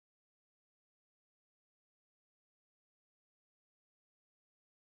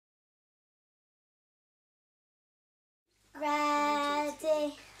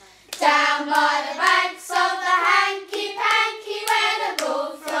Down by the banks of the hanky panky, where the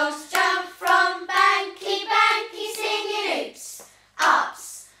bullfrogs jump from banky banky, singing oops,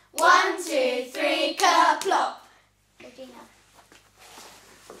 ups, 1, 2, 3, kerplop.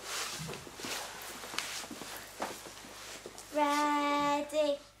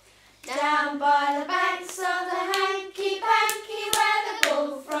 Ready. Down by the banks of the hanky panky, where the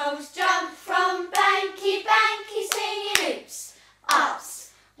bullfrogs jump from banky banky, singing oops, ups,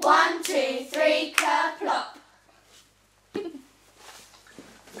 1, 2, 3, kerplop.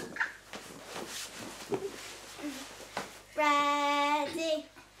 Ready.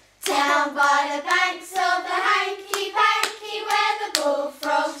 Down by the banks of the hanky panky, where the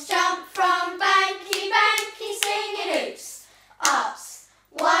bullfrogs jump from banky banky, singing oops, ups,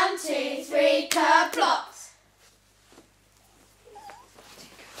 1, 2, 3, kerplop.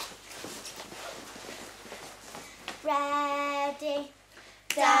 Ready.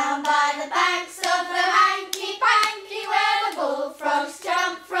 Down by the banks of the hanky panky, where the bullfrogs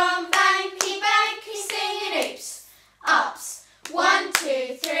jump from banky banky, singing oops, ups, 1,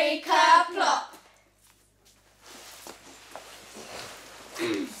 2, 3, kerplop.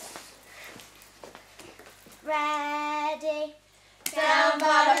 Ready. Down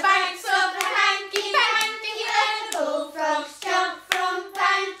by the banks of the hanky panky, where the bullfrogs jump from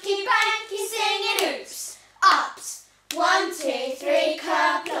banky banky, singing oops, ups, 1, 2, 3,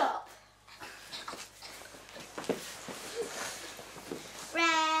 kerplop.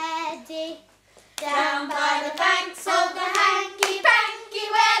 Ready. Down by the banks of the hanky panky,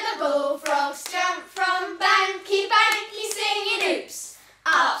 where the bullfrogs jump from banky banky, singing oops,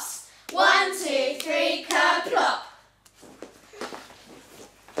 ups, 1, 2, 3, kerplop.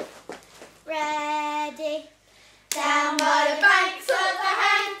 Ready. Down by the banks